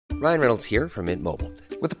Ryan Reynolds here from Mint Mobile.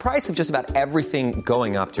 With the price of just about everything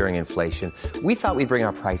going up during inflation, we thought we'd bring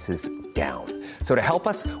our prices down. So to help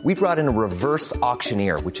us, we brought in a reverse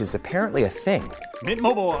auctioneer, which is apparently a thing. Mint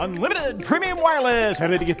Mobile Unlimited Premium Wireless. How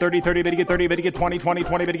to get 30, 30, bit to get 30, bit to get 20, 20,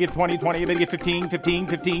 20, bit to get 20, 20, bit to get 15, 15,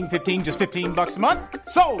 15, 15, just $15 a month?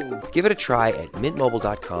 Sold! Give it a try at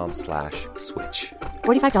mintmobile.com/switch.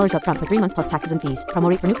 $45 up front for 3 months plus taxes and fees. Promo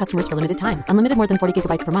rate for new customers for limited time. Unlimited more than 40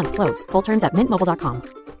 gigabytes per month. Slows full terms at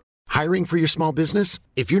mintmobile.com. Hiring for your small business?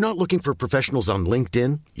 If you're not looking for professionals on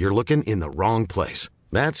LinkedIn, you're looking in the wrong place.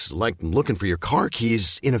 That's like looking for your car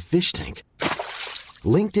keys in a fish tank.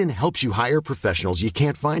 LinkedIn helps you hire professionals you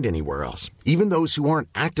can't find anywhere else, even those who aren't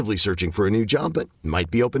actively searching for a new job but might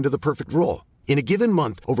be open to the perfect role. In a given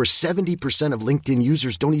month, over 70% of LinkedIn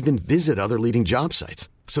users don't even visit other leading job sites.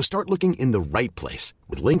 So start looking in the right place.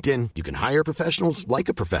 With LinkedIn, you can hire professionals like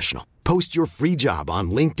a professional. Post your free job on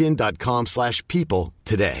linkedin.com/people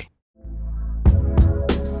today.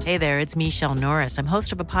 Hey there, it's Michelle Norris. I'm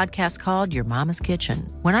host of a podcast called Your Mama's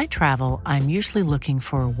Kitchen. When I travel, I'm usually looking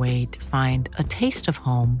for a way to find a taste of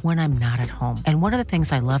home when I'm not at home. And one of the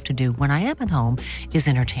things I love to do when I am at home is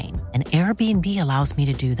entertain. And Airbnb allows me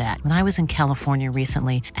to do that. When I was in California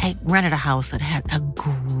recently, I rented a house that had a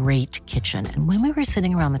great kitchen. And when we were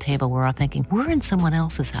sitting around the table, we were all thinking, we're in someone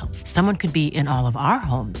else's house. Someone could be in all of our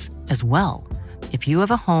homes as well. If you have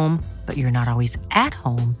a home, but you're not always at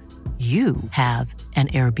home, you have an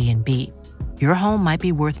Airbnb. Your home might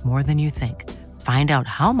be worth more than you think. Find out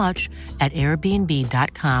how much at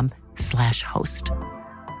airbnb.com/host.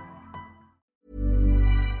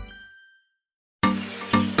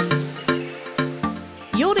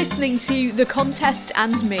 You're listening to The Contest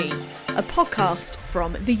and Me, a podcast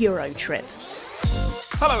from the Eurotrip.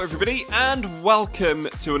 Hello everybody and welcome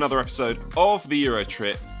to another episode of the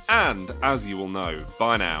Eurotrip. And as you will know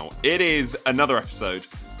by now, it is another episode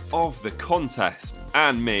of The Contest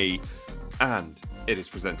and Me, and it is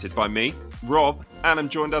presented by me, Rob, and I'm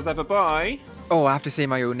joined as ever by... Oh, I have to say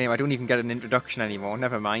my own name. I don't even get an introduction anymore.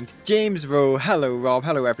 Never mind. James Rowe. Hello, Rob.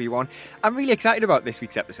 Hello, everyone. I'm really excited about this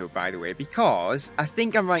week's episode, by the way, because I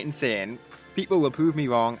think I'm right in saying... People will prove me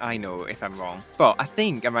wrong, I know, if I'm wrong. But I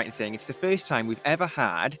think I'm right in saying it's the first time we've ever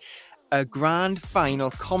had a grand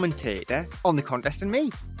final commentator on The Contest and Me.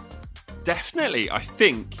 Definitely, I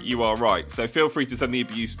think you are right. So feel free to send the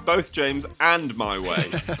abuse both James and my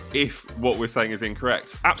way if what we're saying is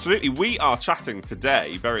incorrect. Absolutely, we are chatting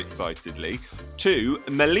today, very excitedly, to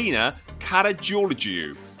Melina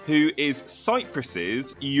Karageorgiou, who is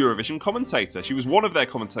Cyprus's Eurovision commentator. She was one of their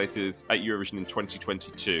commentators at Eurovision in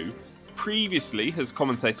 2022. Previously has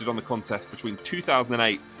commentated on the contest between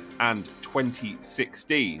 2008 and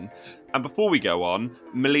 2016. And before we go on,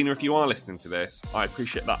 Melina, if you are listening to this, I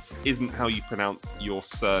appreciate that isn't how you pronounce your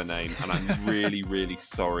surname, and I'm really, really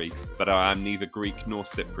sorry, but I am neither Greek nor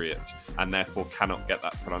Cypriot, and therefore cannot get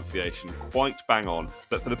that pronunciation quite bang on.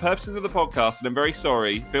 But for the purposes of the podcast, and I'm very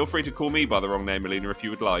sorry, feel free to call me by the wrong name, Melina, if you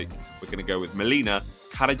would like. We're going to go with Melina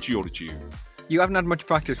Karageorgiou. You haven't had much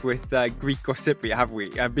practice with Greek or Cypriot, have we?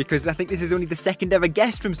 Because I think this is only the second ever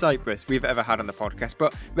guest from Cyprus we've ever had on the podcast.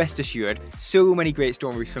 But rest assured, so many great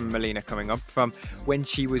stories from Melina coming up, from when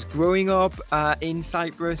she was growing up in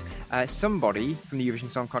Cyprus, somebody from the Eurovision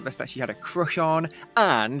Song Contest that she had a crush on,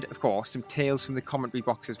 and, of course, some tales from the commentary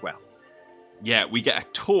box as well. Yeah, we get a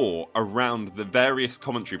tour around the various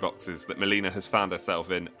commentary boxes that Melina has found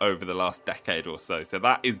herself in over the last decade or so. So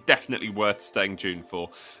that is definitely worth staying tuned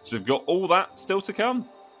for. So we've got all that still to come.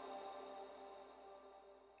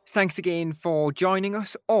 Thanks again for joining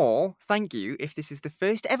us, or thank you if this is the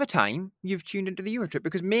first ever time you've tuned into the Eurotrip,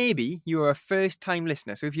 because maybe you're a first-time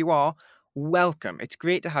listener. So if you are, welcome. It's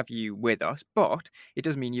great to have you with us, but it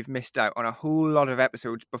does mean you've missed out on a whole lot of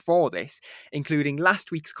episodes before this, including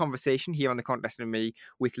last week's conversation here on The Contest and Me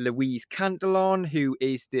with Louise Cantillon, who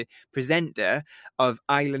is the presenter of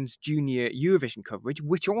Ireland's junior Eurovision coverage,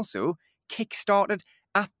 which also kick-started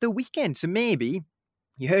at the weekend. So maybe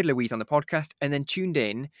you heard Louise on the podcast and then tuned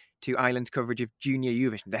in to Ireland's coverage of junior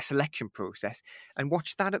Eurovision, their selection process, and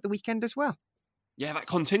watched that at the weekend as well. Yeah, that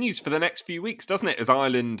continues for the next few weeks, doesn't it? As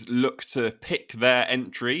Ireland look to pick their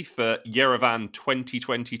entry for Yerevan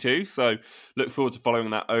 2022. So look forward to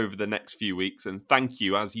following that over the next few weeks. And thank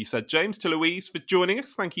you, as you said, James, to Louise for joining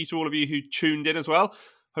us. Thank you to all of you who tuned in as well.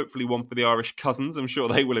 Hopefully one for the Irish cousins. I'm sure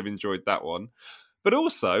they will have enjoyed that one. But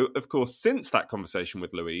also, of course, since that conversation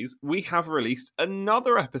with Louise, we have released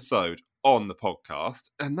another episode on the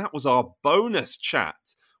podcast. And that was our bonus chat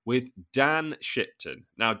with Dan Shipton.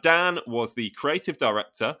 Now, Dan was the creative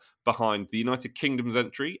director behind the United Kingdom's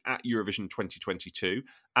entry at Eurovision 2022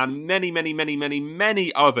 and many, many, many, many,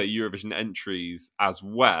 many other Eurovision entries as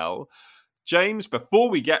well. James, before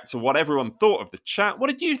we get to what everyone thought of the chat, what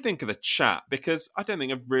did you think of the chat? Because I don't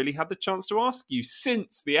think I've really had the chance to ask you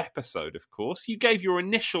since the episode, of course. You gave your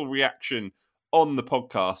initial reaction on the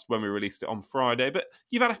podcast when we released it on Friday, but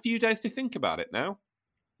you've had a few days to think about it now.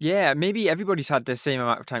 Yeah, maybe everybody's had the same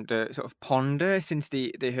amount of time to sort of ponder since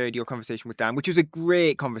they heard your conversation with Dan, which was a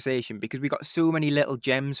great conversation because we got so many little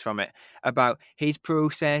gems from it about his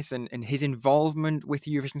process and his involvement with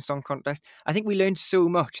the Eurovision Song Contest. I think we learned so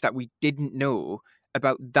much that we didn't know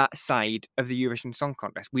about that side of the Eurovision Song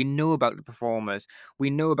Contest. We know about the performers. We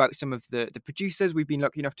know about some of the producers. We've been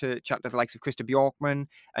lucky enough to chat to the likes of Krista Bjorkman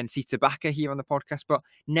and Sita Backer here on the podcast, but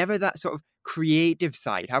never that sort of creative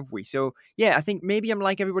side, have we? So, yeah, I think maybe I'm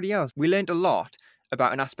like everybody else. We learned a lot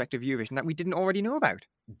about an aspect of Eurovision that we didn't already know about.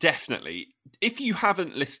 Definitely. If you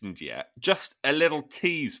haven't listened yet, just a little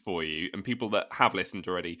tease for you, and people that have listened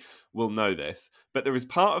already will know this, but there is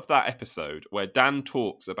part of that episode where Dan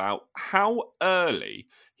talks about how early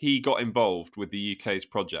he got involved with the UK's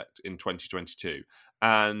project in 2022.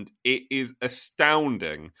 And it is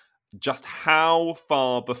astounding just how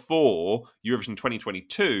far before Eurovision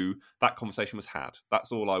 2022 that conversation was had.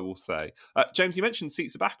 That's all I will say. James, you mentioned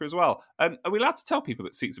Sita Backer as well. Are we allowed to tell people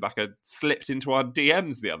that Sita Backer slipped into our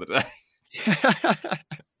DMs the other day?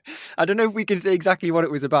 I don't know if we can say exactly what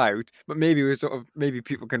it was about, but maybe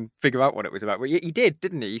people can figure out what it was about. But he did,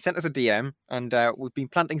 didn't he? He sent us a DM, and we've been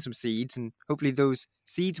planting some seeds, and hopefully those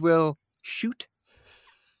seeds will shoot.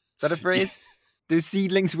 Is that a phrase? Those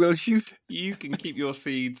seedlings will shoot. You can keep your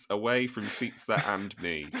seeds away from Sita and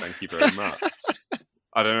me. Thank you very much.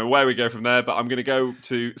 I don't know where we go from there, but I'm going to go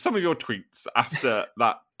to some of your tweets after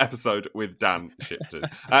that episode with Dan Shipton.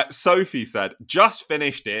 Sophie said, just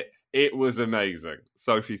finished it. It was amazing.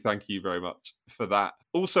 Sophie, thank you very much for that.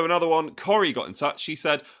 Also, another one, Corrie got in touch. She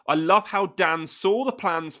said, I love how Dan saw the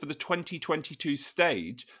plans for the 2022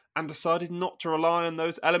 stage and decided not to rely on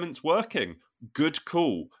those elements working. Good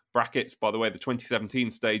call. Brackets, by the way, the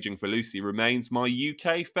 2017 staging for Lucy remains my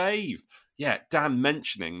UK fave. Yeah, Dan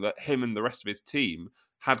mentioning that him and the rest of his team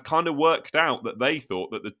had kind of worked out that they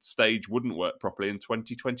thought that the stage wouldn't work properly in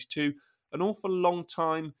 2022 an awful long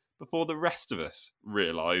time before the rest of us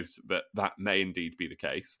realised that that may indeed be the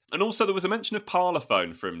case. And also there was a mention of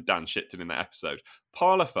Parlophone from Dan Shipton in that episode.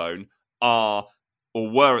 Parlophone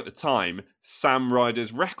were at the time Sam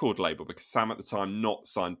Ryder's record label, because Sam at the time not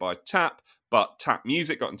signed by Tap, but Tap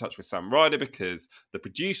Music got in touch with Sam Ryder because the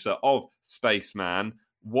producer of Spaceman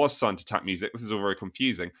was signed to Tap Music. This is all very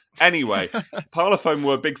confusing. Anyway, Parlophone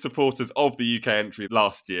were big supporters of the UK entry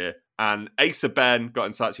last year, and Asa Ben got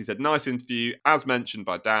in touch. He said, nice interview. As mentioned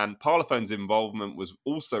by Dan, Parlophone's involvement was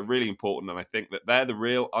also really important, and I think that they're the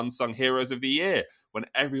real unsung heroes of the year, when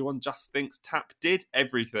everyone just thinks Tap did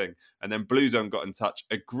everything. And then Blue Zone got in touch,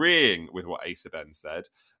 agreeing with what Asa Ben said.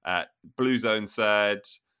 Blue Zone said,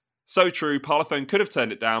 so true, Parlophone could have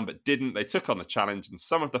turned it down, but didn't. They took on the challenge, and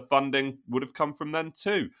some of the funding would have come from them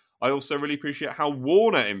too. I also really appreciate how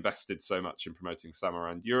Warner invested so much in promoting Sam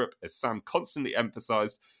around Europe. As Sam constantly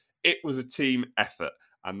emphasised, it was a team effort,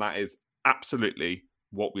 and that is absolutely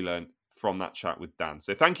what we learned from that chat with Dan.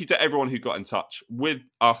 So thank you to everyone who got in touch with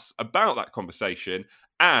us about that conversation.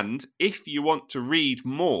 And if you want to read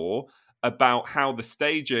more about how the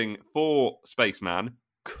staging for Spaceman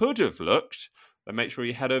could have looked, then make sure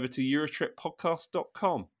you head over to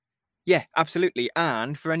eurotrippodcast.com. Yeah, absolutely.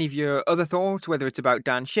 And for any of your other thoughts, whether it's about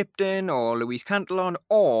Dan Shipton or Louise Cantillon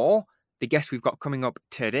or the guest we've got coming up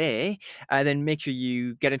today, then make sure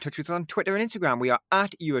you get in touch with us on Twitter and Instagram. We are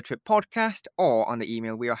at EurotripPodcast, or on the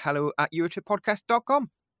email, we are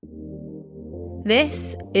hello@eurotrippodcast.com.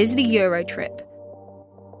 This is the Eurotrip.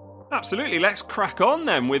 Absolutely. Let's crack on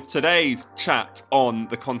then with today's chat on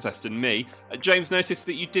the contest and me. James, noticed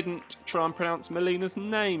that you didn't try and pronounce Melina's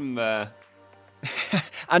name there.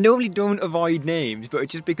 I normally don't avoid names, but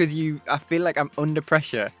it's just because I feel like I'm under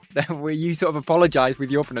pressure where you sort of apologise with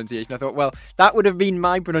your pronunciation. I thought, well, that would have been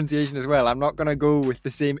my pronunciation as well. I'm not going to go with the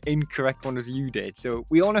same incorrect one as you did. So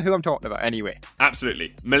we all know who I'm talking about anyway.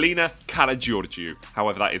 Absolutely. Melina Karageorgiou.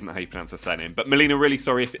 However, that isn't how you pronounce her surname. But Melina, really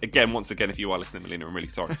sorry. Once again, if you are listening, Melina, I'm really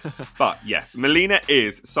sorry. But yes, Melina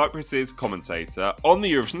is Cyprus's commentator on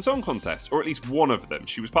the Eurovision Song Contest, or at least one of them.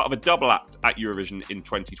 She was part of a double act at Eurovision in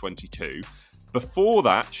 2022. Before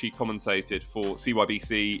that, she commentated for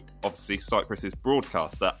CYBC, obviously Cyprus's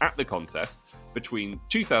broadcaster, at the contest between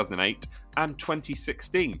 2008 and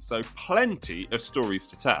 2016. So plenty of stories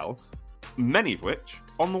to tell, many of which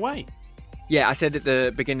on the way. Yeah, I said at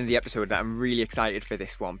the beginning of the episode that I'm really excited for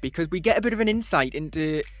this one because we get a bit of an insight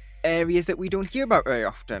into areas that we don't hear about very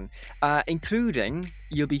often, including,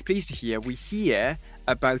 you'll be pleased to hear, we hear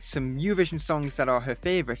about some Eurovision songs that are her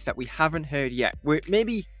favourites that we haven't heard yet.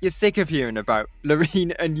 Maybe you're sick of hearing about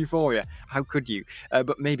Loreen and Euphoria. How could you?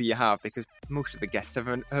 But maybe you have, because most of the guests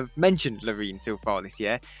have mentioned Loreen so far this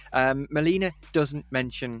year. Melina doesn't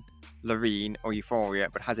mention Loreen or Euphoria,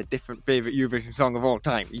 but has a different favourite Eurovision song of all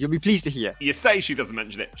time. You'll be pleased to hear. You say she doesn't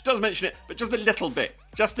mention it. She does mention it, but just a little bit.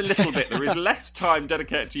 Just a little bit. There is less time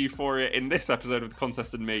dedicated to Euphoria in this episode of The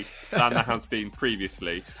Contest and Me than there has been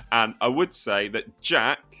previously. And I would say that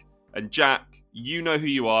Jack, you know who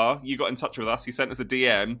you are. You got in touch with us. You sent us a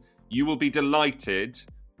DM. You will be delighted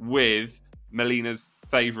with Melina's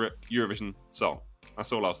favourite Eurovision song.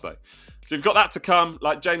 That's all I'll say. So we've got that to come.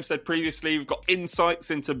 Like James said previously, we've got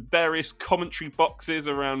insights into various commentary boxes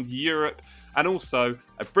around Europe, and also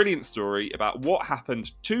a brilliant story about what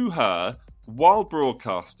happened to her while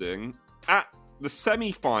broadcasting at the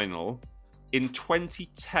semi-final in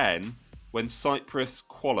 2010 when Cyprus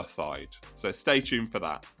qualified. So stay tuned for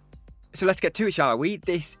that. So let's get to it, shall we?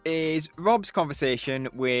 This is Rob's conversation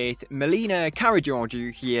with Melina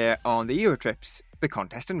Karageorgiou here on the Eurotrips, The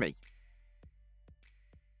Contest and Me.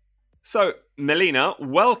 So, Melina,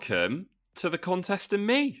 welcome to The Contest and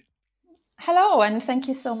Me. Hello, and thank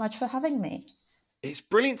you so much for having me. It's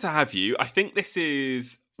brilliant to have you. I think this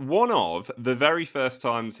is one of the very first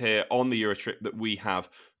times here on the Eurotrip that we have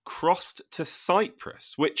crossed to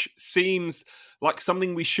Cyprus, which seems like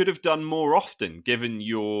something we should have done more often, given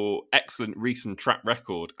your excellent recent track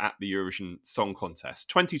record at the Eurovision Song Contest,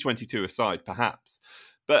 2022 aside, perhaps.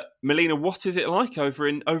 But Melina, what is it like over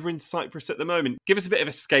in Cyprus at the moment? Give us a bit of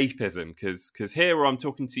escapism, because here where I'm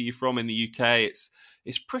talking to you from in the UK,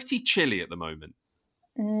 it's pretty chilly at the moment.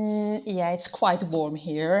 Yeah, it's quite warm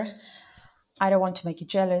here. I don't want to make you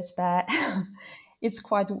jealous, but it's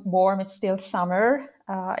quite warm. It's still summer.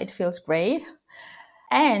 It feels great.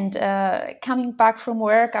 And coming back from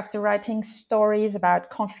work after writing stories about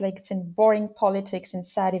conflicts and boring politics and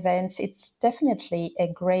sad events, it's definitely a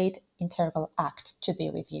great interval act to be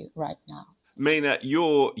with you right now. Melina,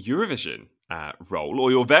 your Eurovision role, or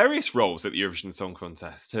your various roles at the Eurovision Song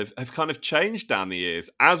Contest, have kind of changed down the years,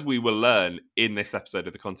 as we will learn in this episode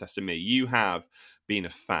of The Contest and Me. You have been a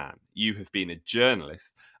fan, you have been a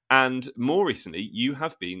journalist, and more recently, you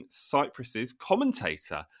have been Cyprus's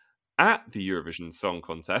commentator at the Eurovision Song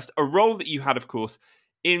Contest, a role that you had, of course,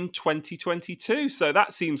 in 2022. So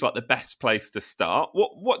that seems like the best place to start.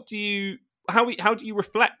 How do you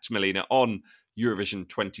reflect, Melina, on Eurovision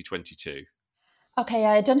 2022? Okay,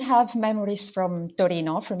 I don't have memories from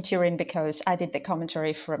Torino, from Turin, because I did the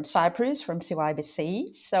commentary from Cyprus, from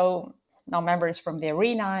CYBC. So no memories from the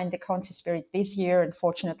arena and the contest spirit this year,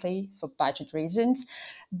 unfortunately, for budget reasons.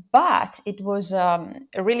 But it was a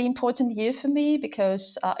really important year for me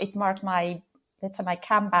because it marked my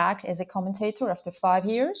comeback as a commentator after 5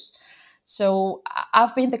 years. So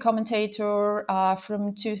I've been the commentator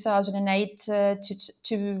from 2008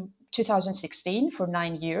 to 2016 for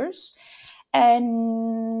 9 years.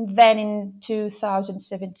 And then in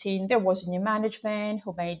 2017, there was a new management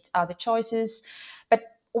who made other choices. But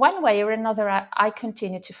one way or another, I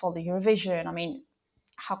continued to follow Eurovision. I mean,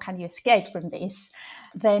 how can you escape from this?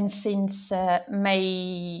 Then since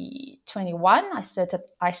May 21,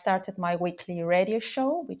 I started my weekly radio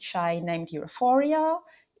show, which I named Euphoria.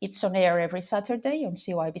 It's on air every Saturday on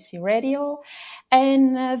CYBC Radio.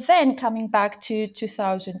 And then coming back to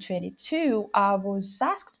 2022, I was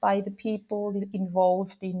asked by the people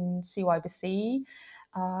involved in CYBC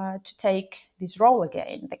to take this role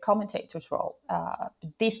again, the commentator's role,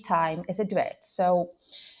 this time as a duet. So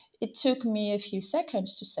it took me a few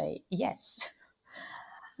seconds to say yes.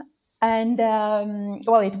 And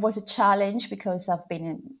it was a challenge because I've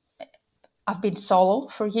been solo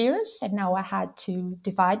for years, and now I had to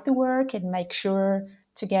divide the work and make sure,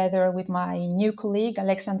 together with my new colleague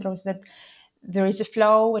Alexandros, that there is a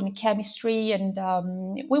flow and chemistry. And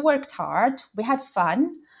we worked hard. We had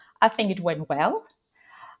fun. I think it went well.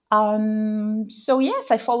 So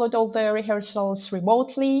yes, I followed all the rehearsals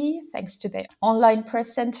remotely, thanks to the online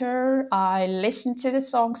press center. I listened to the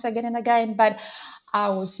songs again and again, but I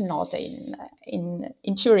was not in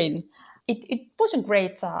Turin. It was a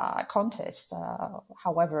great contest,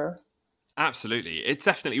 however. Absolutely. It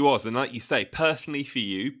definitely was. And like you say, personally for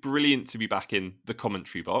you, brilliant to be back in the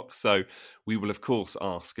commentary box. So we will, of course,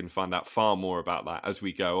 ask and find out far more about that as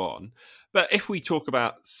we go on. But if we talk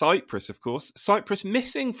about Cyprus, of course, Cyprus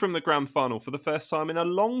missing from the grand final for the first time in a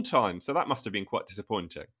long time. So that must have been quite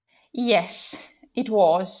disappointing. Yes, It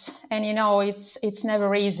was, and it's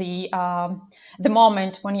never easy. The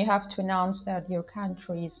moment when you have to announce that your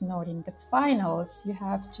country is not in the finals, you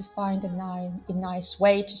have to find a nice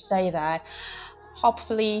way to say that.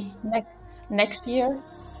 Hopefully next year,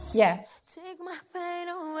 yeah. Take my pain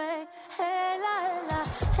away. Hey, la, la,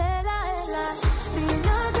 hey, la, la.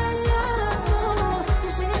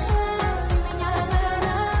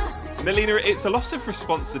 Melina, it's a lot of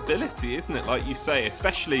responsibility, isn't it? Like you say,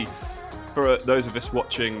 especially for those of us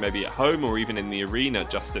watching maybe at home or even in the arena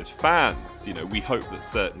just as fans. We hope that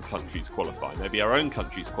certain countries qualify, maybe our own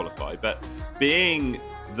countries qualify, but being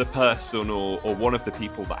the person or one of the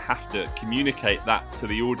people that have to communicate that to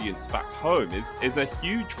the audience back home is a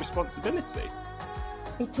huge responsibility.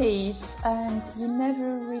 It is, and you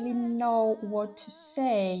never really know what to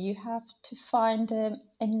say. You have to find a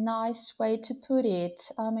nice way to put it.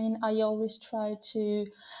 I mean, I always try to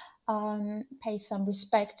pay some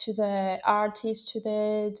respect to the artist, to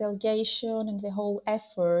the delegation and the whole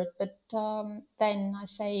effort. But then I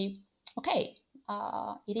say, okay,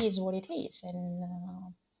 it is what it is,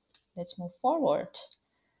 and let's move forward.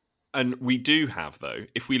 And we do have, though,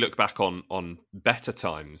 if we look back on better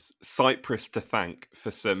times, Cyprus to thank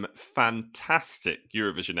for some fantastic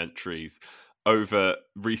Eurovision entries over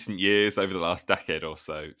recent years, over the last decade or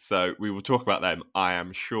so. So we will talk about them, I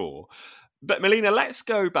am sure. But Melina, let's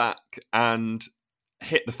go back and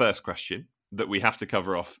hit the first question that we have to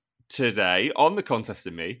cover off today on The Contest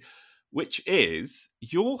and Me, which is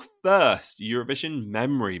your first Eurovision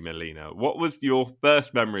memory, Melina. What was your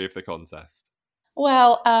first memory of the contest?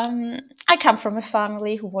 Well, I come from a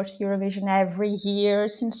family who watched Eurovision every year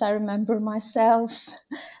since I remember myself.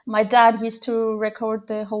 My dad used to record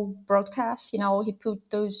the whole broadcast. He put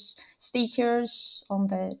those stickers on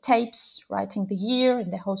the tapes, writing the year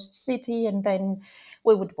and the host city, and then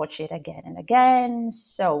we would watch it again and again.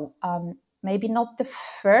 So maybe not the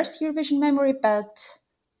first Eurovision memory, but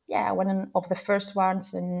yeah, one of the first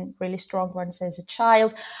ones and really strong ones as a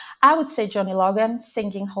child. I would say Johnny Logan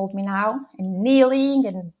singing Hold Me Now and kneeling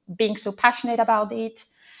and being so passionate about it.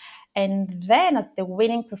 And then at the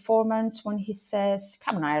winning performance when he says,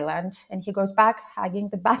 "Come on, Ireland," and he goes back hugging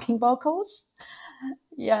the backing vocals.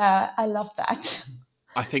 Yeah, I love that.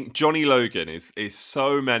 I think Johnny Logan is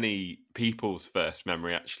so many people's first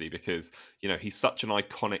memory, actually, because, he's such an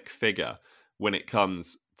iconic figure when it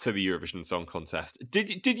comes to the Eurovision Song Contest.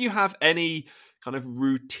 Did you have any kind of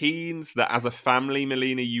routines that as a family,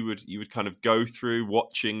 Melina, you would kind of go through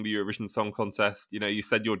watching the Eurovision Song Contest? You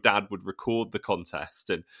said your dad would record the contest,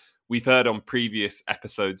 and we've heard on previous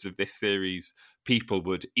episodes of this series, people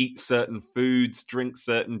would eat certain foods, drink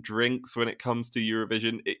certain drinks when it comes to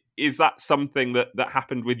Eurovision. Is that something that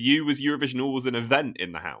happened with you? Was Eurovision always an event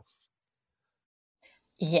in the house?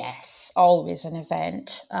 Yes, always an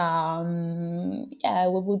event. Yeah,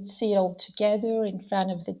 we would sit all together in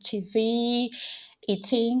front of the TV,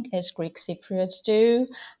 eating as Greek Cypriots do,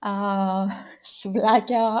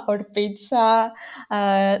 souvlaki or pizza,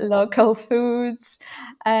 local foods.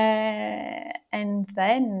 And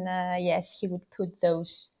then, yes, he would put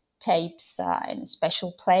those tapes in a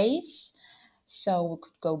special place. So we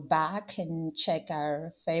could go back and check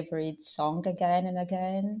our favorite song again and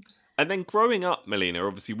again. And then growing up, Melina,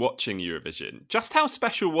 obviously watching Eurovision, just how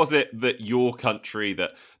special was it that your country,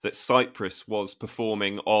 that Cyprus was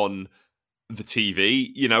performing on the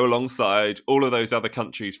TV, alongside all of those other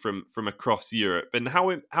countries from across Europe? And how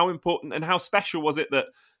important and how special was it that,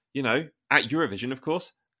 at Eurovision, of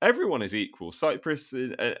course, everyone is equal. Cyprus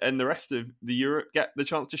and the rest of the Europe get the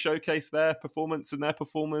chance to showcase their performance and their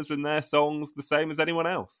performers and their songs the same as anyone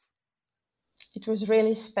else. It was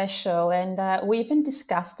really special, and we even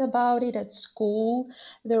discussed about it at school.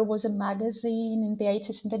 There was a magazine in the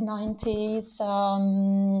 80s and the 90s,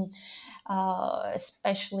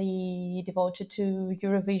 especially devoted to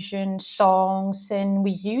Eurovision songs, and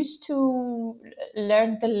we used to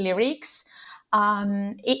learn the lyrics.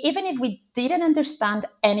 Even if we didn't understand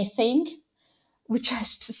anything, we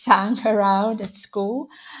just sang around at school.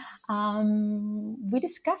 We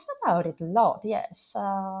discussed about it a lot, yes,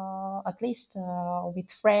 at least with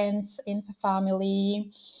friends, in the family.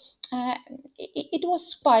 It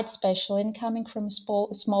was quite special, and coming from a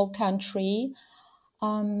small country.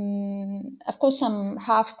 Of course, I'm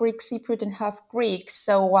half Greek Cypriot and half Greek,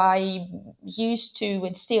 so I used to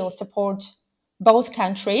and still support both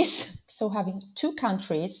countries. So having two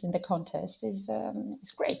countries in the contest is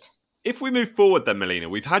great. If we move forward then, Melina,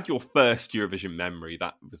 we've had your first Eurovision memory.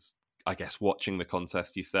 That was, I guess, watching the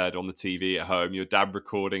contest, you said, on the TV at home, your dad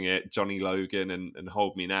recording it, Johnny Logan and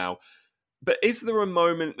Hold Me Now. But is there a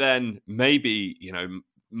moment then, maybe,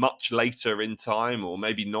 much later in time, or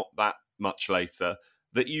maybe not that much later,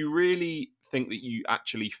 that you really think that you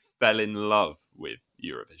actually fell in love with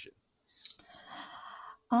Eurovision?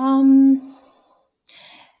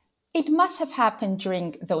 It must have happened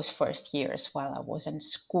during those first years while I was in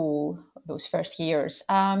school, those first years.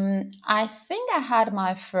 I think I had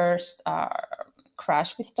my first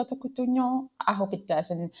crush with Toto Cutugno. I hope it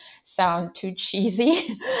doesn't sound too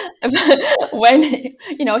cheesy. When,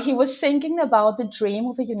 he was singing about the dream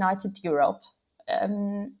of a united Europe.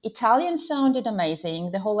 Italian sounded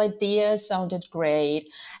amazing. The whole idea sounded great.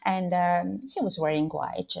 And he was wearing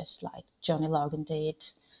white, just like Johnny Logan did.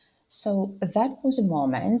 So that was a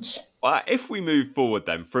moment. Well, if we move forward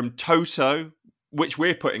then from Toto, which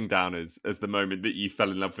we're putting down as the moment that you fell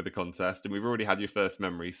in love with the contest, and we've already had your first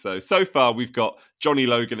memory. So far we've got Johnny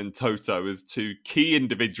Logan and Toto as two key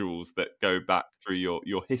individuals that go back through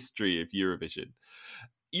your history of Eurovision.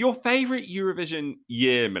 Your favourite Eurovision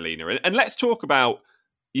year, Melina, and let's talk about,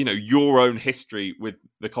 your own history with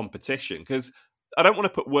the competition, because I don't want to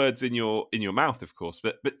put words in your mouth, of course,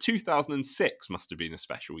 but 2006 must have been a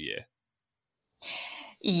special year.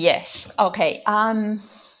 Yes. Okay.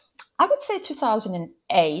 I would say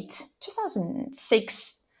 2008,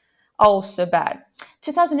 2006 also bad.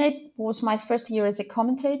 2008 was my first year as a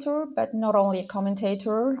commentator, but not only a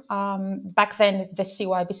commentator. Back then, the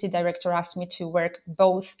CYBC director asked me to work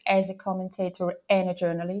both as a commentator and a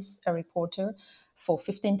journalist, a reporter, for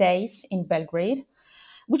 15 days in Belgrade,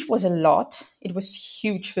 which was a lot. It was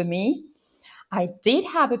huge for me. I did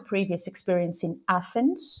have a previous experience in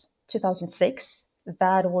Athens, 2006.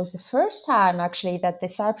 That was the first time, actually, that the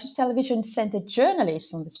Cyprus television sent a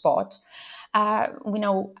journalist on the spot. We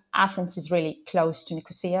know Athens is really close to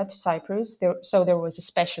Nicosia, to Cyprus, so there was a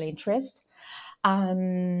special interest.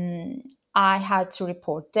 I had to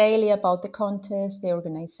report daily about the contest, the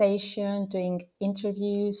organization, doing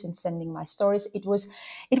interviews and sending my stories. It was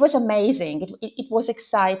amazing. It was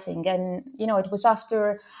exciting, and it was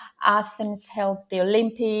after Athens held the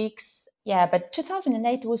Olympics. Yeah, but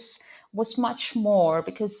 2008 was much more,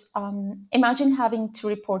 because imagine having to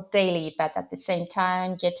report daily, but at the same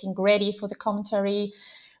time getting ready for the commentary,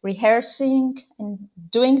 rehearsing and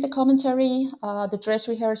doing the commentary, the dress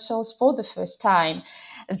rehearsals for the first time.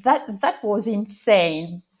 That was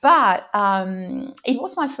insane. But it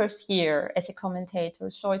was my first year as a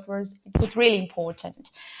commentator, so it was really important.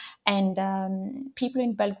 And people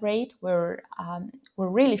in Belgrade were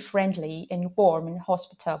really friendly and warm and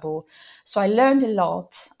hospitable. So I learned a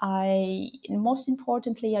lot. Most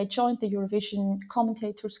importantly, I joined the Eurovision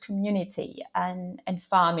commentators community and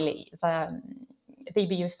family, the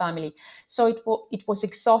EBU family. So it was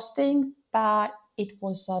exhausting, but it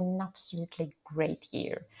was an absolutely great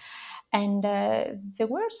year. And there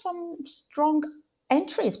were some strong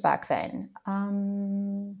entries back then.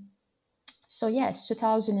 So yes,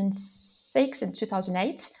 2006 and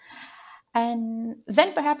 2008. And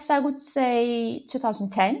then perhaps I would say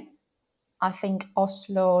 2010. I think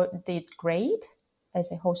Oslo did great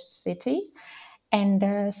as a host city. And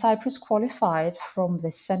Cyprus qualified from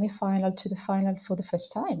the semi-final to the final for the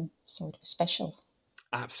first time. So it was special.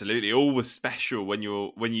 Absolutely, always special when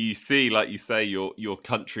you see, like you say, your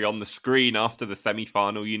country on the screen after the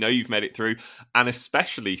semi-final. You've made it through, and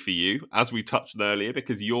especially for you, as we touched on earlier,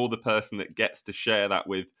 because you're the person that gets to share that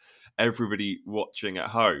with everybody watching at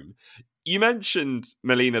home. You mentioned,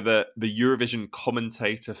 Melina, the Eurovision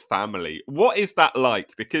commentator family. What is that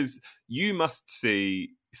like? Because you must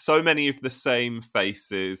see so many of the same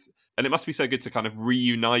faces, and it must be so good to kind of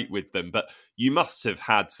reunite with them. But you must have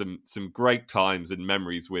had some great times and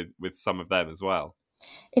memories with some of them as well.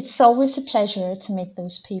 It's always a pleasure to meet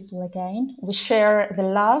those people again. We share the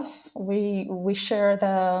love, we share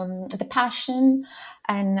the passion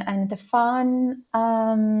and the fun.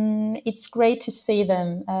 It's great to see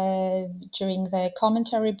them during the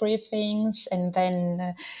commentary briefings, and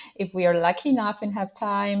then if we are lucky enough and have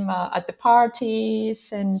time at the parties,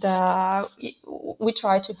 and we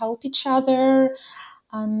try to help each other.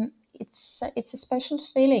 It's a special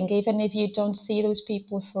feeling, even if you don't see those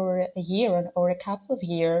people for a year or a couple of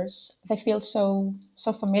years. They feel so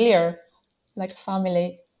familiar, like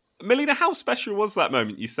family. Melina, how special was that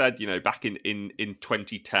moment? You said, back in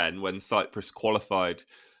 2010 when Cyprus qualified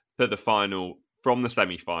for the final from the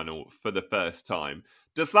semi-final for the first time.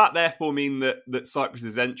 Does that therefore mean that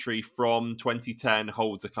Cyprus's entry from 2010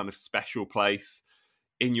 holds a kind of special place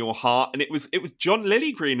in your heart? And it was John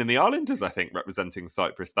Lillygreen and the Islanders, I think, representing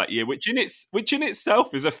Cyprus that year, which in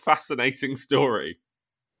itself is a fascinating story.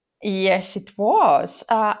 Yes, it was.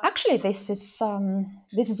 Actually, this is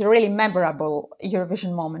a really memorable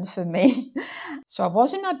Eurovision moment for me. So I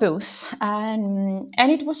was in my booth, and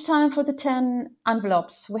it was time for the 10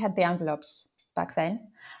 envelopes. We had the envelopes back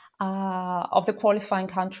then of the qualifying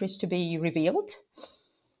countries to be revealed.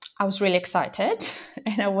 I was really excited,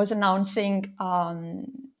 and I was announcing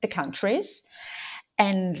the countries,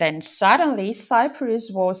 and then suddenly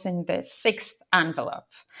Cyprus was in the sixth envelope.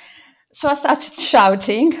 So I started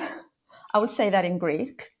shouting. I would say that in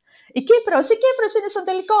Greek. Η Κύπρος είναι στο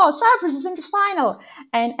τελικό. Cyprus is in the final.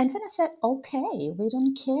 And then I said, okay, we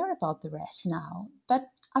don't care about the rest now. But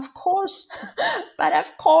of course,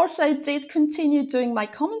 I did continue doing my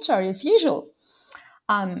commentary as usual.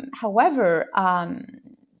 However,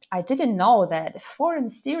 I didn't know that for a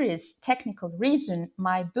mysterious technical reason,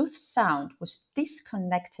 my booth sound was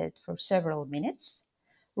disconnected for several minutes,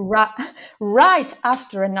 right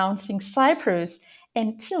after announcing Cyprus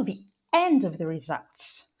until the end of the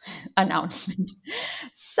results announcement.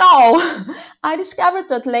 So I discovered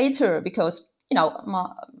that later because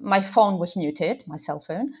my phone was muted, my cell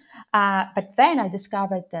phone. But then I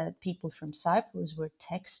discovered that people from Cyprus were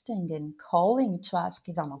texting and calling to ask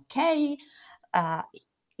if I'm okay,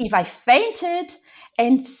 if I fainted,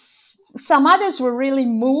 and some others were really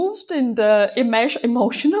moved and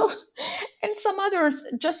emotional, and some others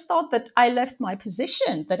just thought that I left my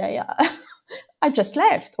position, that I just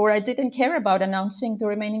left, or I didn't care about announcing the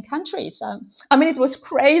remaining countries. I mean, it was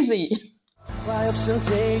crazy. Why up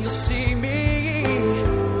someday you'll see me?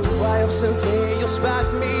 Why up someday you'll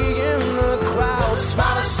spot me in the crowd?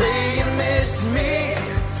 Smile and say you missed me.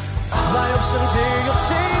 Why up someday you'll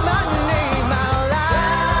say my name out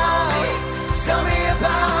loud? Tell me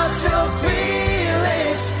about your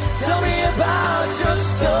feelings. Tell me about your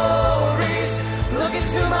stories. Look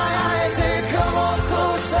into my eyes and come on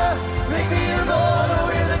closer. Make me immortal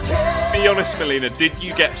with a kiss. Be honest, Melina, did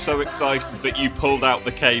you get so excited that you pulled out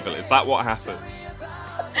the cable? Is that what happened?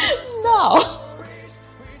 No.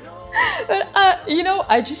 But,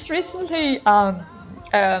 I just recently,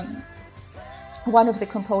 one of the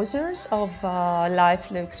composers of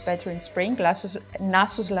Life Looks Better in Spring,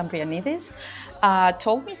 Nassos Lambrianidis,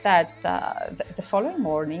 told me that the following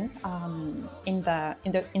morning in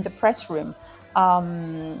the press room,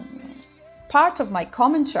 part of my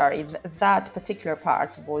commentary, that particular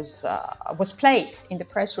part was played in the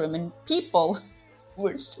press room, and people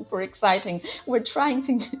were super exciting. We're trying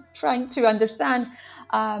to understand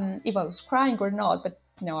if I was crying or not, but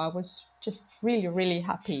no, I was just really, really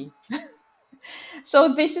happy.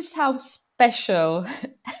 So this is how special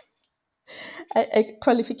a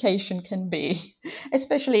qualification can be,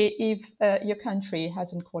 especially if your country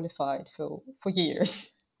hasn't qualified for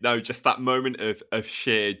years. No, just that moment of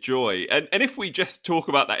sheer joy. And if we just talk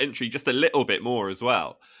about that entry just a little bit more as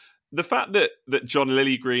well, the fact that John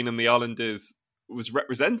Lillygreen and the Islanders was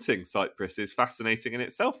representing Cyprus is fascinating in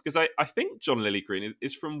itself, because I think John Lillygreen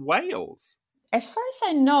is from Wales. As far as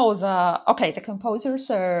I know, the composers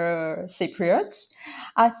are Cypriots.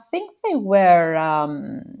 I think they were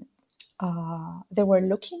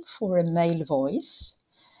looking for a male voice.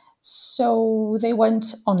 So they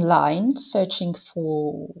went online searching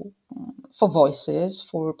for voices,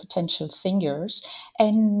 for potential singers,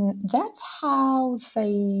 and that's how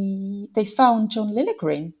they found John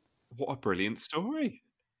Lillygreen. What a brilliant story!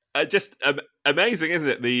 Just amazing, isn't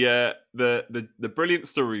it? The brilliant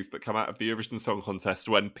stories that come out of the Eurovision Song Contest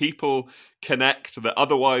when people connect that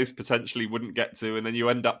otherwise potentially wouldn't get to, and then you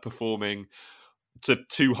end up performing to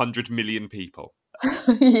 200 million people.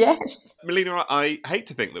 Yes. Melina, I hate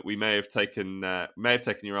to think that we may have taken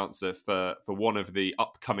your answer for one of the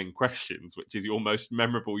upcoming questions, which is your most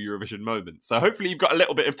memorable Eurovision moment. So hopefully you've got a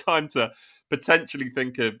little bit of time to potentially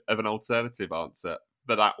think of an alternative answer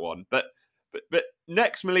for that one. But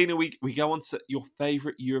next, Melina, we go on to your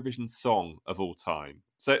favourite Eurovision song of all time.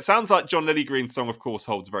 So it sounds like John Lillygreen's song, of course,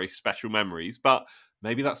 holds very special memories, but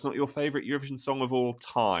maybe that's not your favourite Eurovision song of all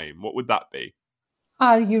time. What would that be?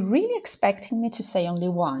 Are you really expecting me to say only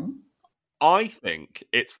one? I think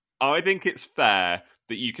it's fair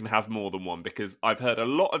that you can have more than one, because I've heard a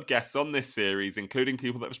lot of guests on this series, including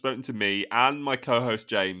people that have spoken to me and my co-host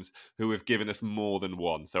James, who have given us more than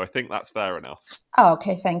one. So I think that's fair enough. Oh,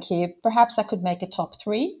 okay, thank you. Perhaps I could make a top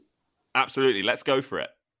 3? Absolutely, let's go for it.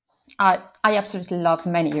 I absolutely love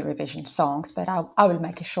many Eurovision songs, but I will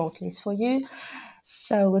make a short list for you.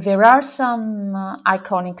 So there are some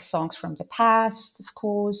iconic songs from the past, of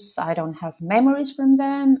course. I don't have memories from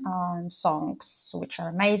them. Songs which are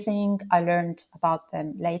amazing. I learned about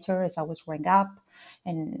them later as I was growing up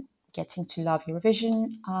and getting to love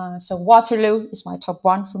Eurovision. So Waterloo is my top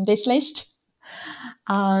 1 from this list.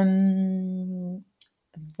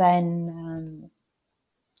 Then,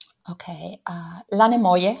 Lane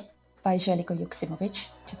Moje by Željko Joksimovic,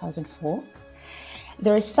 2004.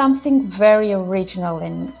 There is something very original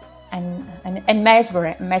and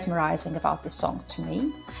mesmerizing about this song to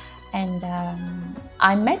me. And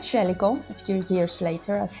I met Željko a few years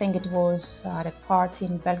later. I think it was at a party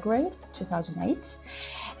in Belgrade, 2008.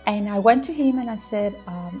 And I went to him and I said,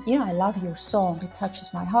 I love your song. It touches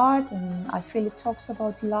my heart and I feel it talks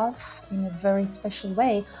about love in a very special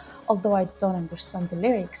way, although I don't understand the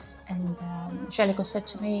lyrics. And Željko said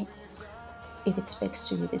to me, if it speaks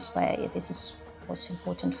to you this way, this is what's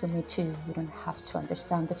important for me too. You don't have to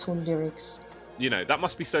understand the full lyrics. That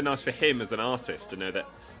must be so nice for him as an artist to know that,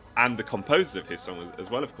 and the composer of his song as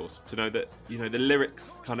well, of course, to know that, the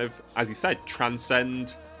lyrics kind of, as you said,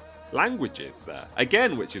 transcend languages there.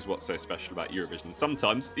 Again, which is what's so special about Eurovision.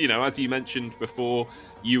 Sometimes, as you mentioned before,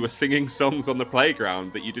 you were singing songs on the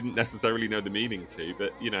playground that you didn't necessarily know the meaning to,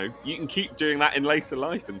 but, you can keep doing that in later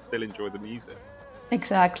life and still enjoy the music.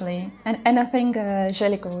 Exactly. And I think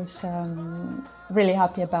Željko was really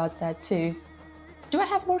happy about that too. Do I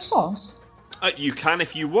have more songs? You can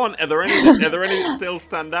if you want. Are there any that still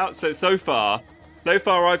stand out? So far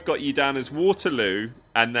I've got you down as Waterloo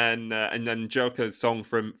and then Željko's song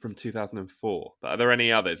from 2004. But are there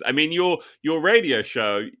any others? I mean, your radio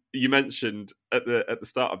show you mentioned at the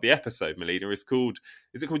start of the episode, Melina, is it called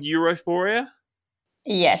Europhoria?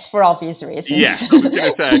 Yes, for obvious reasons. Yes, I was going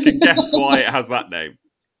to say I can guess why it has that name.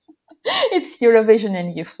 It's Eurovision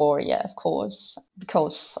and euphoria, of course,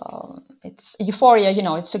 because it's euphoria.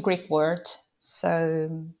 It's a Greek word,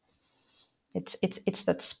 so it's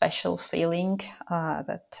that special feeling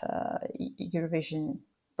that Eurovision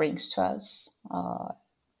brings to us.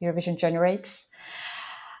 Eurovision generates.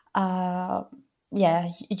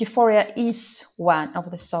 Euphoria is one of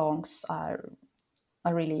the songs I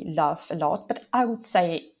really love a lot, but I would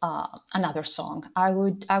say another song. I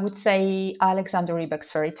would say Alexander Rybak's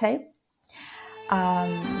Fairy Tale.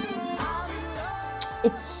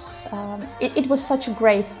 It was such a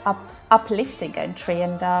great uplifting entry,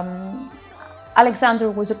 and Alexander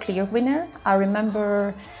was a clear winner. I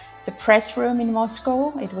remember the press room in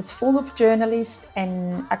Moscow. It was full of journalists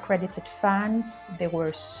and accredited fans. There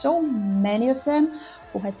were so many of them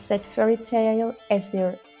who had set Fairy Tale as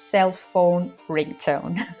their cell phone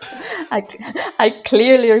ringtone. I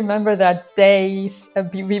clearly remember that days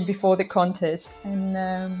before the contest.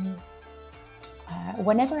 And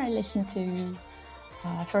whenever I listen to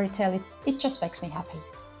Fairy Tale, it just makes me happy.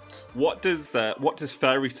 What does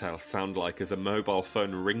Fairy Tale sound like as a mobile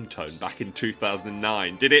phone ringtone back in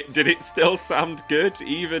 2009? Did it still sound good,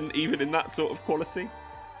 even in that sort of quality?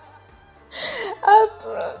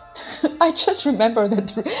 I just remember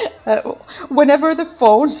that whenever the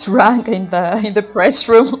phones rang in the press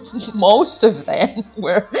room, most of them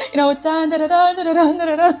were, da da da da da da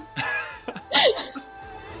da da.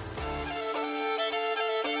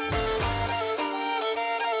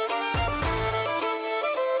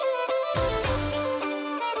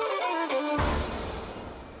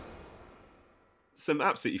 Some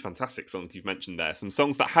absolutely fantastic songs you've mentioned there. Some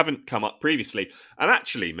songs that haven't come up previously. And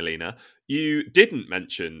actually, Melina, you didn't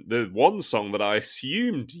mention the one song that I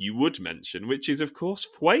assumed you would mention, which is, of course,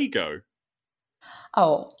 Fuego.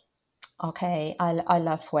 Oh, okay. I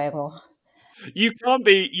love Fuego. You can't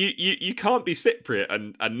be you can't be Cypriot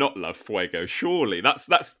and not love Fuego. Surely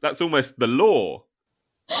that's almost the law.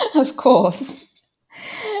 Of course.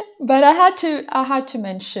 But I had to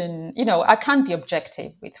mention. I can't be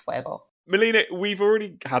objective with Fuego. Melina, we've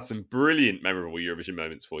already had some brilliant, memorable Eurovision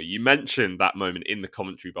moments for you. You mentioned that moment in the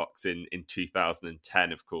commentary box in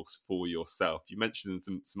 2010, of course, for yourself. You mentioned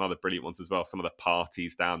some other brilliant ones as well, some of the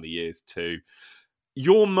parties down the years too.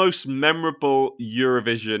 Your most memorable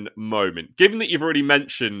Eurovision moment, given that you've already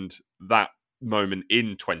mentioned that moment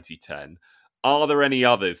in 2010, are there any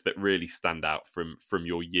others that really stand out from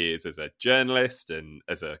your years as a journalist and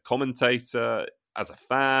as a commentator, as a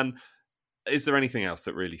fan? Is there anything else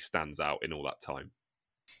that really stands out in all that time?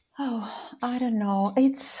 Oh, I don't know.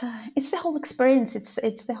 It's the whole experience.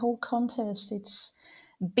 It's the whole contest. It's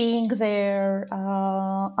being there.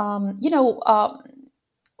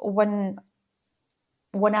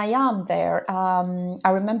 When I am there, I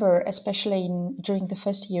remember, especially during the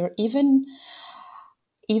first year, even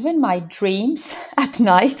my dreams at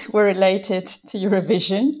night were related to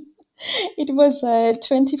Eurovision. It was a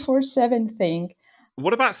 24/7 thing.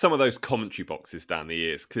 What about some of those commentary boxes down the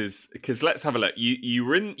years? Because let's have a look. You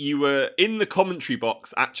were in the commentary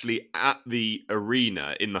box actually at the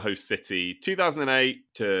arena in the host city 2008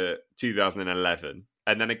 to 2011,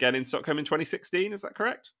 and then again in Stockholm in 2016. Is that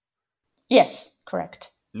correct? Yes.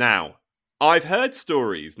 correct. Now, I've heard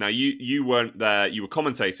stories. Now, you weren't there. You were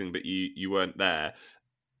commentating, but you weren't there.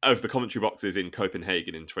 Of the commentary boxes in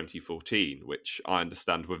Copenhagen in 2014, which I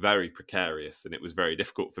understand were very precarious, and it was very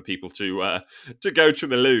difficult for people to go to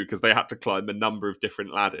the loo because they had to climb a number of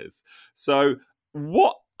different ladders. So,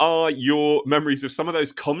 what are your memories of some of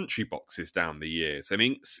those commentary boxes down the years? I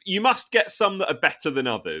mean, you must get some that are better than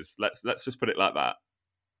others. Let's just put it like that.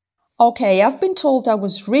 Okay, I've been told I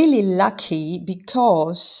was really lucky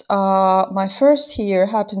because my first year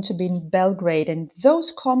happened to be in Belgrade, and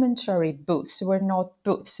those commentary booths were not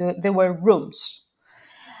booths, they were rooms.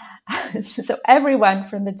 So everyone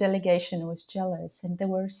from the delegation was jealous, and they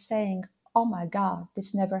were saying, "Oh my God,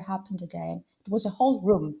 this never happened again." It was a whole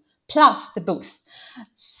room plus the booth.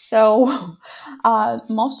 So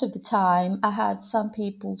most of the time, I had some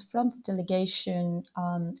people from the delegation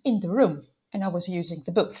in the room, and I was using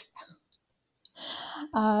the booth.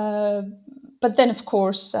 But then, of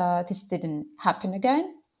course, this didn't happen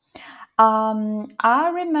again. I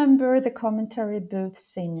remember the commentary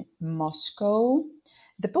booths in Moscow.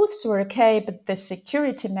 The booths were okay, but the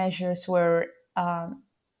security measures were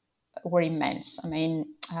immense. I mean,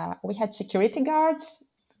 we had security guards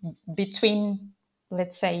between,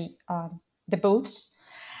 let's say, the booths,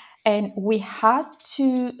 and we had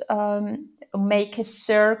to make a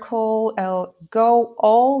circle, go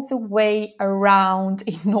all the way around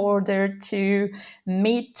in order to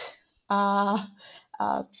meet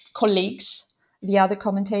colleagues, the other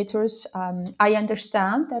commentators. I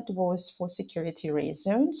understand that was for security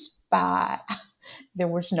reasons, but there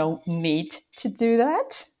was no need to do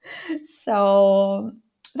that. So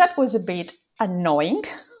that was a bit annoying.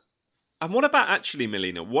 And what about actually,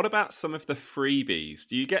 Melina, what about some of the freebies?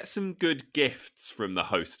 Do you get some good gifts from the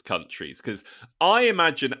host countries? Because I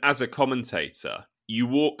imagine as a commentator, you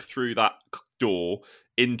walk through that door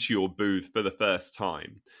into your booth for the first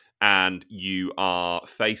time and you are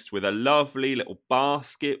faced with a lovely little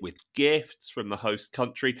basket with gifts from the host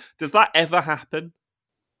country. Does that ever happen?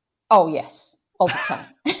 Oh, yes, all the time.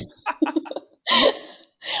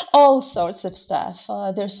 All sorts of stuff.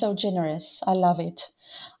 They're so generous. I love it.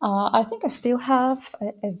 I think I still have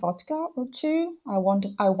a vodka or two. I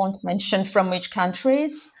won't mention from which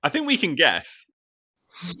countries. I think we can guess.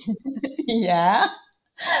 Yeah.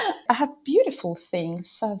 I have beautiful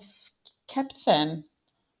things. I've kept them.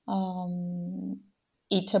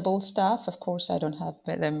 Eatable stuff. Of course, I don't have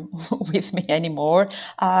them with me anymore.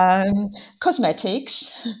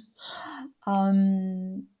 Cosmetics.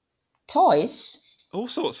 Toys. All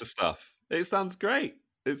sorts of stuff. It sounds great.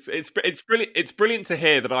 It's brilliant. It's brilliant to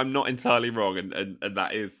hear that I'm not entirely wrong, and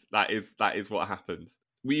that is what happens.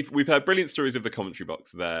 We've heard brilliant stories of the commentary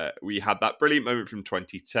box there. We had that brilliant moment from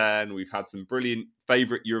 2010. We've had some brilliant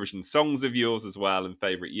favourite Eurovision songs of yours as well, and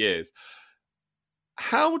favourite years.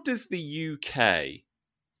 How does the UK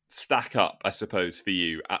stack up, I suppose, for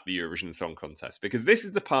you at the Eurovision Song Contest? Because this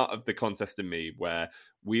is the part of the contest and me where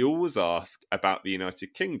we always ask about the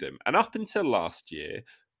United Kingdom. And up until last year,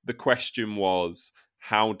 the question was,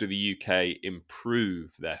 how do the UK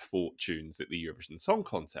improve their fortunes at the Eurovision Song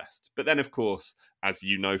Contest? But then, of course, as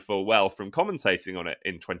you know full well from commentating on it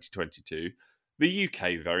in 2022, the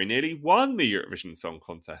UK very nearly won the Eurovision Song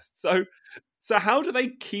Contest. So how do they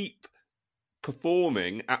keep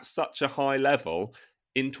performing at such a high level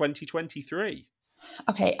in 2023?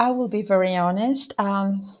 Okay, I will be very honest.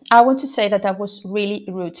 I want to say that I was really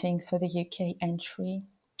rooting for the UK entry.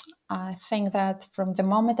 I think that from the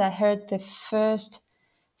moment I heard the first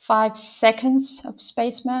 5 seconds of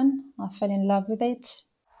Spaceman, I fell in love with it.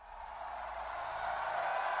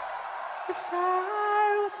 If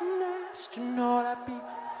I was an astronaut, I'd be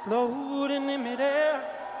floating in midair,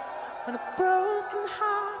 and a broken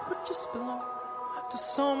heart would just belong to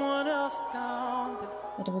someone else down there.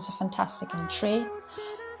 It was a fantastic entry.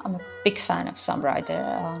 I'm a big fan of Sam Ryder.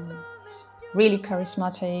 Really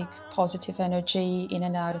charismatic, positive energy in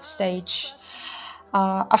and out of stage.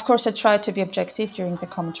 Of course, I tried to be objective during the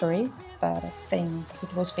commentary, but I think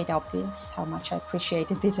it was a bit obvious how much I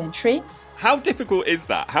appreciated this entry. How difficult is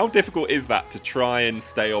that? How difficult is that to try and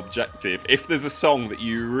stay objective if there's a song that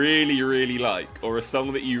you really, really like or a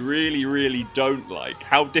song that you really, really don't like?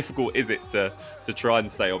 How difficult is it to try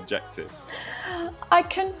and stay objective? I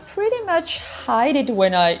can pretty much hide it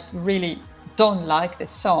when I really don't like the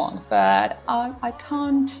song, but I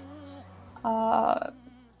can't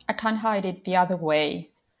hide it the other way.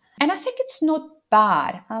 And I think it's not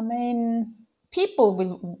bad. I mean, people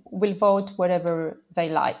will vote whatever they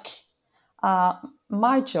like.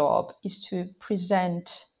 My job is to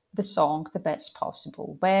present the song the best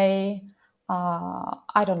possible way,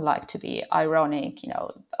 I don't like to be ironic,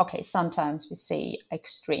 okay, sometimes we see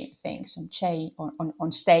extreme things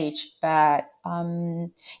on stage, but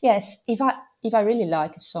yes, if I really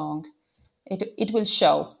like a song, it will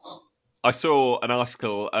show. I saw an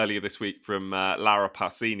article earlier this week from Lara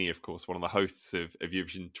Pausini, of course, one of the hosts of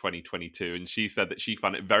Eurovision 2022, and she said that she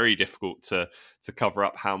found it very difficult to cover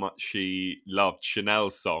up how much she loved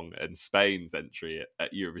Chanel's song and Spain's entry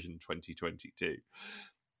at Eurovision 2022.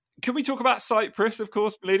 Can we talk about Cyprus, of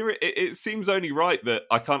course, Melina? It seems only right that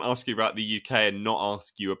I can't ask you about the UK and not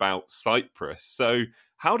ask you about Cyprus. So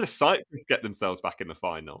how does Cyprus get themselves back in the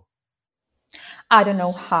final? I don't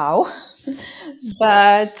know how,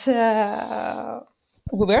 but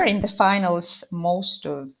we were in the finals most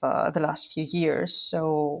of the last few years,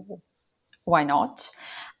 so why not?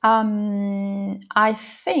 I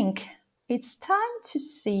think it's time to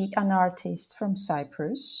see an artist from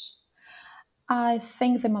Cyprus. I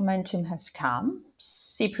think the momentum has come.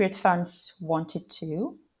 Cypriot fans wanted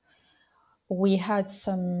to. We had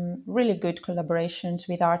some really good collaborations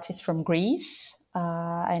with artists from Greece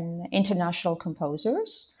and international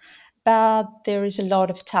composers, but there is a lot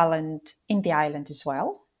of talent in the island as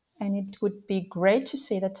well. And it would be great to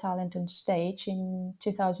see the talent on stage in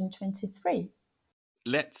 2023.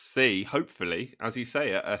 Let's see, hopefully, as you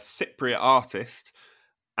say, a Cypriot artist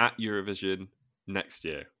at Eurovision next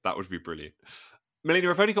year. That would be brilliant. Melina,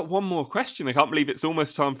 I've only got one more question. I can't believe it's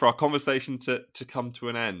almost time for our conversation to come to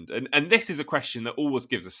an end. And this is a question that always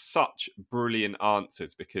gives us such brilliant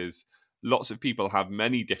answers because lots of people have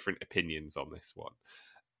many different opinions on this one.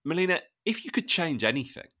 Melina, if you could change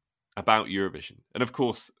anything about Eurovision, and of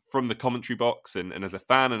course, from the commentary box and as a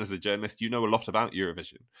fan and as a journalist, you know a lot about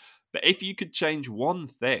Eurovision. But if you could change one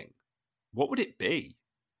thing, what would it be?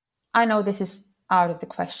 I know this is out of the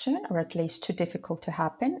question, or at least too difficult to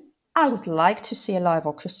happen. I would like to see a live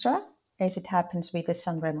orchestra, as it happens with the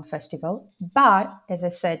Sanremo Festival. But, as I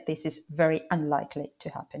said, this is very unlikely to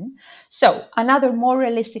happen. So, another more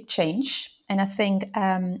realistic change, and I think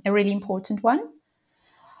a really important one,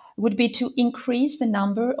 would be to increase the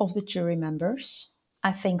number of the jury members.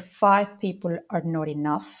 I think 5 people are not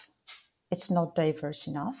enough. It's not diverse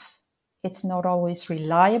enough. It's not always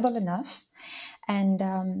reliable enough. And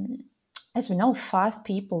as we know, 5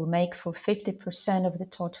 people make for 50% of the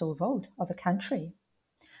total vote of a country.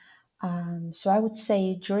 So I would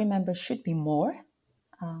say jury members should be more,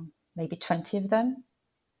 maybe 20 of them,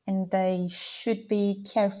 and they should be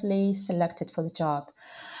carefully selected for the job.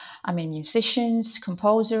 I mean, musicians,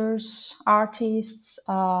 composers, artists,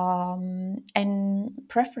 and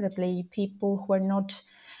preferably people who are not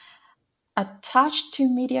attached to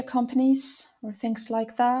media companies or things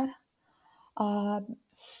like that.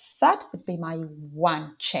 That would be my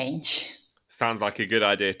one change. Sounds like a good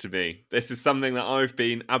idea to me. This is something that I've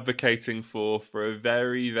been advocating for a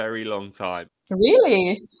very, very long time.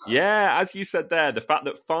 Really? Yeah, as you said there, the fact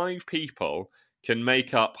that 5 people can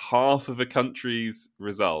make up half of a country's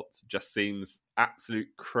result just seems absolutely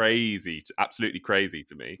crazy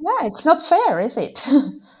to me. Yeah, it's not fair, is it?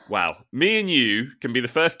 Well, me and you can be the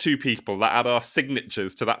first 2 people that add our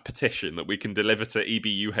signatures to that petition that we can deliver to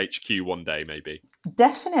EBU HQ one day, maybe.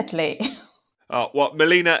 Definitely. Well,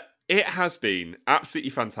 Melina, it has been absolutely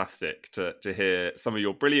fantastic to hear some of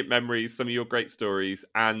your brilliant memories, some of your great stories,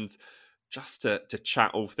 and just to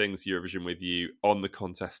chat all things Eurovision with you on The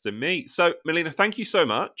Contest and Me. So, Melina, thank you so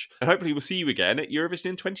much, and hopefully we'll see you again at Eurovision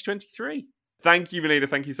in 2023. Thank you, Melina.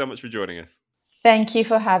 Thank you so much for joining us. Thank you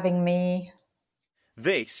for having me.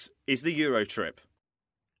 This is the Eurotrip.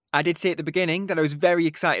 I did say at the beginning that I was very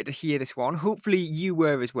excited to hear this one. Hopefully you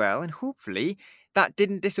were as well, and hopefully that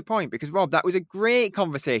didn't disappoint because, Rob, that was a great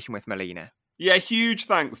conversation with Melina. Yeah, huge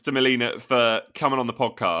thanks to Melina for coming on the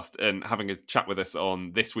podcast and having a chat with us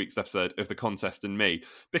on this week's episode of The Contest and Me.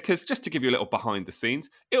 Because just to give you a little behind the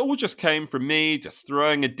scenes, it all just came from me just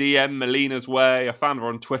throwing a DM Melina's way. I found her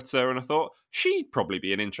on Twitter and I thought she'd probably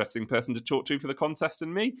be an interesting person to talk to for The Contest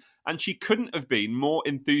and Me. And she couldn't have been more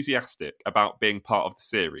enthusiastic about being part of the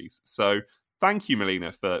series. So thank you,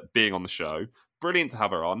 Melina, for being on the show. Brilliant to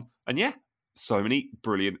have her on. And yeah, so many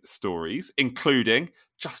brilliant stories, including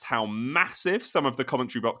just how massive some of the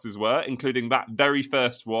commentary boxes were, including that very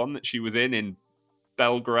first one that she was in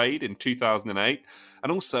Belgrade in 2008,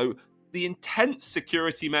 and also the intense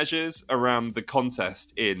security measures around the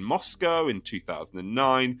contest in Moscow in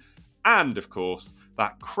 2009, and of course,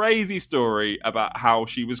 that crazy story about how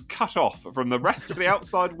she was cut off from the rest of the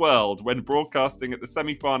outside world when broadcasting at the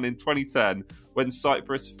semi-final in 2010, when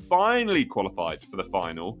Cyprus finally qualified for the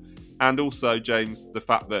final. And also, James, the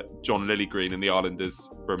fact that John Lillygreen and the Islanders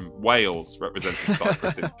from Wales represented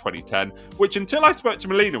Cyprus in 2010, which until I spoke to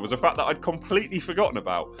Melina was a fact that I'd completely forgotten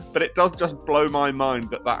about. But it does just blow my mind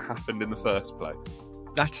that happened in the first place.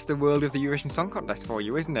 That's the world of the Eurovision Song Contest for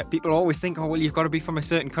you, isn't it? People always think, oh, well, you've got to be from a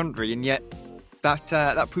certain country, and yet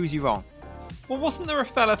that proves you wrong. Well, wasn't there a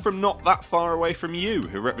fella from not that far away from you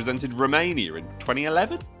who represented Romania in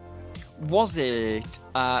 2011? Was it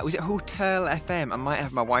Hotel FM? I might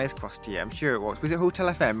have my wires crossed here. I'm sure it was. Was it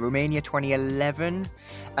Hotel FM, Romania 2011?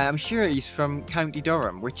 I'm sure he's from County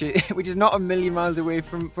Durham, which is not a million miles away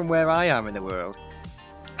from where I am in the world.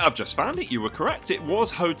 I've just found it. You were correct. It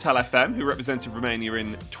was Hotel FM who represented Romania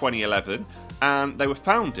in 2011, and they were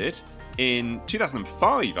founded in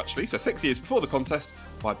 2005, actually, so 6 years before the contest,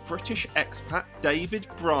 by British expat David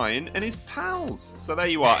Bryan and his pals. So there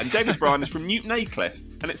you are. And David Bryan is from Newton Aycliffe.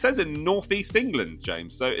 And it says in northeast England,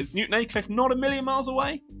 James. So is Newton Aycliffe not a million miles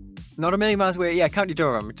away? Not a million miles away, yeah, County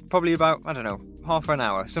Durham. It's probably about, I don't know, half an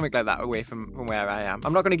hour, something like that, away from where I am.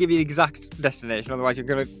 I'm not going to give you the exact destination, otherwise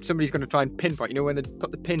somebody's going to try and pinpoint, when they put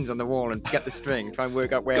the pins on the wall and get the string, try and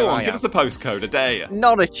work out where I am. Go on, give us the postcode, I dare you.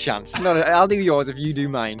 Not a chance. I'll do yours if you do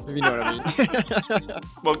mine, if you know what I mean.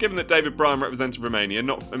 Well, given that David Bryan represented Romania,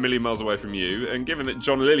 not a million miles away from you, and given that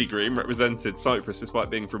John Lillygreen represented Cyprus despite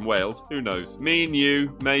being from Wales, who knows? Me and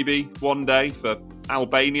you, maybe, one day for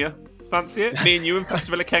Albania. Fancy it? Me and you in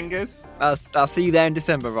Festival of Kengas? I'll see you there in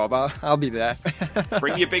December, Rob. I'll be there.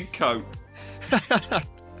 Bring your big coat.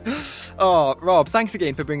 Oh, Rob, thanks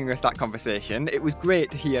again for bringing us that conversation. It was great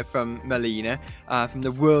to hear from Melina, from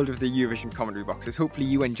the world of the Eurovision commentary boxes. Hopefully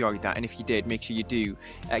you enjoyed that, and if you did, make sure you do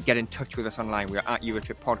get in touch with us online. We are at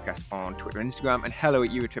Eurotrip Podcast on Twitter and Instagram, and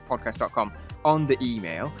hello@eurotrippodcast.com on the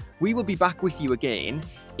email. We will be back with you again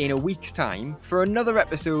in a week's time for another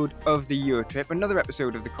episode of the Eurotrip, another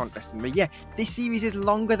episode of the Contest and Me. Yeah, this series is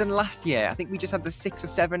longer than last year. I think we just had the 6 or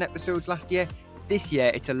 7 episodes last year. This year,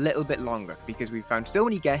 it's a little bit longer because we've found so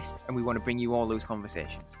many guests and we want to bring you all those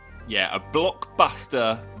conversations. Yeah, a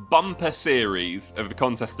blockbuster bumper series of The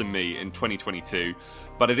Contest and Me in 2022.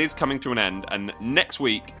 But it is coming to an end, and next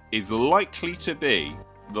week is likely to be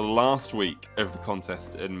the last week of The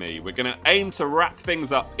Contest and Me. We're going to aim to wrap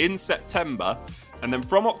things up in September, and then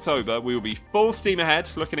from October, we will be full steam ahead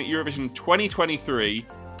looking at Eurovision 2023.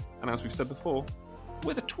 And as we've said before,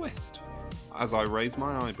 with a twist, as I raise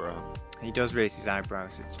my eyebrow. He does raise his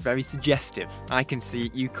eyebrows. It's very suggestive. I can see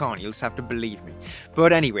it. You can't. You'll just have to believe me.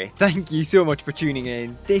 But anyway, thank you so much for tuning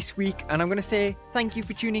in this week. And I'm going to say thank you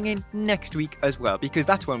for tuning in next week as well, because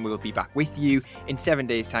that's when we'll be back with you in 7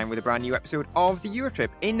 days' time with a brand new episode of the Eurotrip.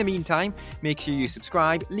 In the meantime, make sure you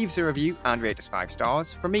subscribe, leave us a review, and rate us 5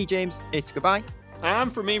 stars. From me, James, it's goodbye.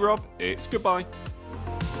 And from me, Rob, it's goodbye.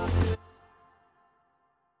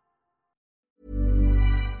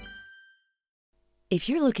 If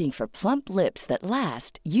you're looking for plump lips that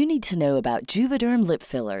last, you need to know about Juvederm lip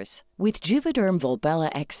fillers. With Juvederm Volbella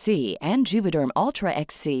XC and Juvederm Ultra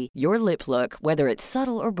XC, your lip look, whether it's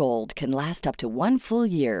subtle or bold, can last up to 1 full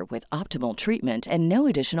year with optimal treatment and no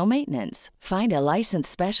additional maintenance. Find a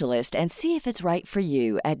licensed specialist and see if it's right for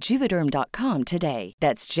you at Juvederm.com today.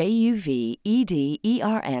 That's JUVEDERM.com.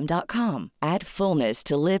 Add fullness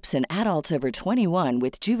to lips in adults over 21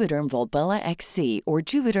 with Juvederm Volbella XC or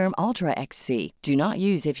Juvederm Ultra XC. Do not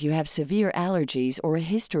use if you have severe allergies or a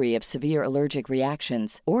history of severe allergic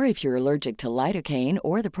reactions, or if you're allergic to lidocaine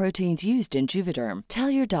or the proteins used in Juvederm. Tell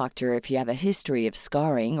your doctor if you have a history of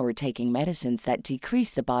scarring or taking medicines that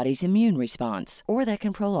decrease the body's immune response or that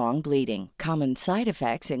can prolong bleeding. Common side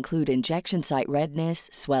effects include injection site redness,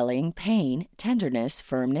 swelling, pain, tenderness,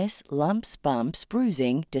 firmness, lumps, bumps,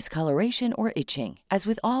 bruising, discoloration, or itching. As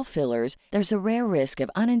with all fillers, there's a rare risk of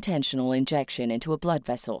unintentional injection into a blood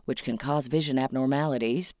vessel, which can cause vision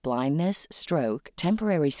abnormalities, blindness, stroke,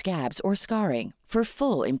 temporary scabs, or scarring. For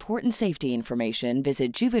full, important safety information,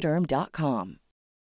 visit Juvederm.com.